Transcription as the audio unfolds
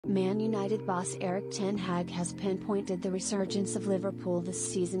Man United boss Ten Hag has pinpointed the resurgence of Liverpool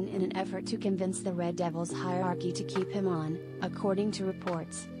this season in an effort to convince the Red Devils hierarchy to keep him on, according to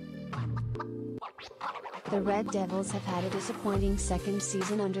reports. The Red Devils have had a disappointing second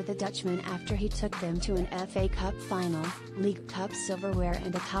season under the Dutchman after he took them to an FA Cup final, League Cup silverware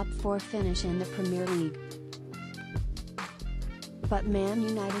and a top 4 finish in the Premier League. But Man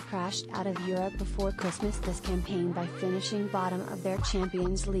United crashed out of Europe before Christmas this campaign by finishing bottom of their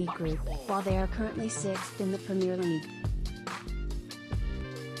Champions League group, while they are currently 6th in the Premier League.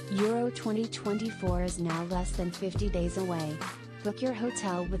 Euro 2024 is now less than 50 days away. Book your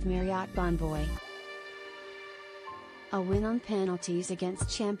hotel with Marriott Bonvoy. A win on penalties against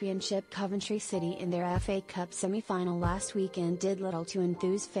Championship Coventry City in their FA Cup semi-final last weekend did little to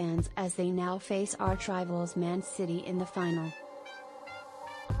enthuse fans as they now face arch-rivals Man City in the final.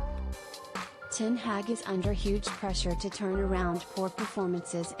 Ten Hag is under huge pressure to turn around poor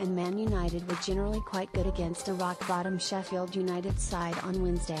performances, and Man United were generally quite good against a rock-bottom Sheffield United side on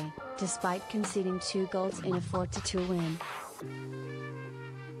Wednesday, despite conceding 2 goals in a 4-2 win.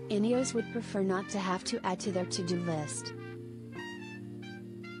 Ineos would prefer not to have to add to their to-do list.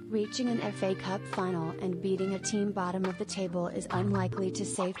 Reaching an FA Cup final and beating a team bottom of the table is unlikely to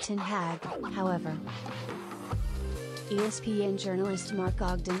save Ten Hag, however. ESPN journalist Mark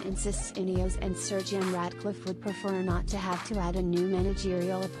Ogden insists Ineos and Sir Jim Ratcliffe would prefer not to have to add a new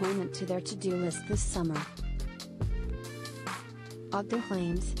managerial appointment to their to-do list this summer. Ogden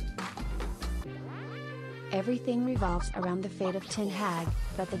claims, "Everything revolves around the fate of Ten Hag,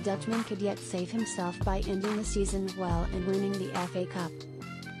 but the Dutchman could yet save himself by ending the season well and winning the FA Cup."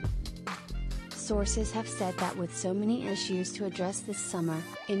 Sources have said that with so many issues to address this summer,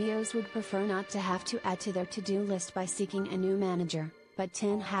 Ineos would prefer not to have to add to their to-do list by seeking a new manager, but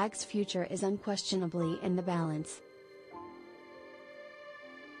Ten Hag's future is unquestionably in the balance.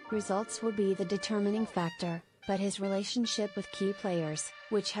 Results will be the determining factor, but his relationship with key players,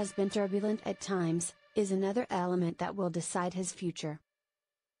 which has been turbulent at times, is another element that will decide his future.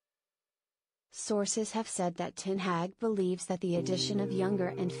 Sources have said that Ten Hag believes that the addition of younger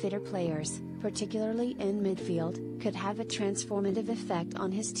and fitter players, particularly in midfield, could have a transformative effect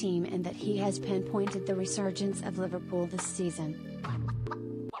on his team, and that he has pinpointed the resurgence of Liverpool this season.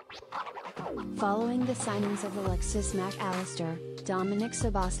 Following the signings of Alexis Mac Allister, Dominic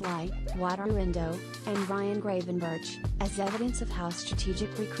Szoboszlai, Wouter Endo, and Ryan Gravenberch, as evidence of how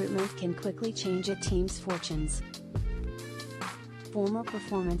strategic recruitment can quickly change a team's fortunes. Former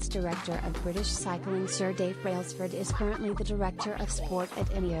performance director of British cycling Sir Dave Brailsford is currently the director of sport at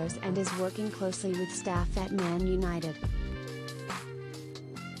Ineos and is working closely with staff at Man United.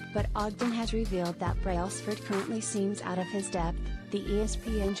 But Ogden has revealed that Brailsford currently seems out of his depth, the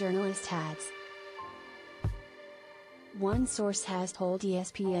ESPN journalist adds. One source has told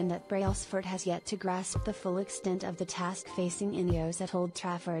ESPN that Brailsford has yet to grasp the full extent of the task facing Ineos at Old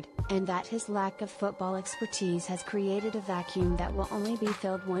Trafford, and that his lack of football expertise has created a vacuum that will only be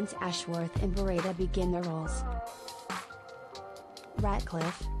filled once Ashworth and Beretta begin their roles.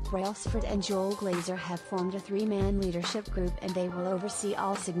 Ratcliffe, Brailsford and Joel Glazer have formed a 3-man leadership group, and they will oversee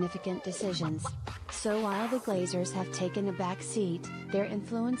all significant decisions. So while the Glazers have taken a back seat, their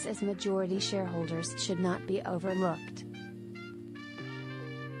influence as majority shareholders should not be overlooked.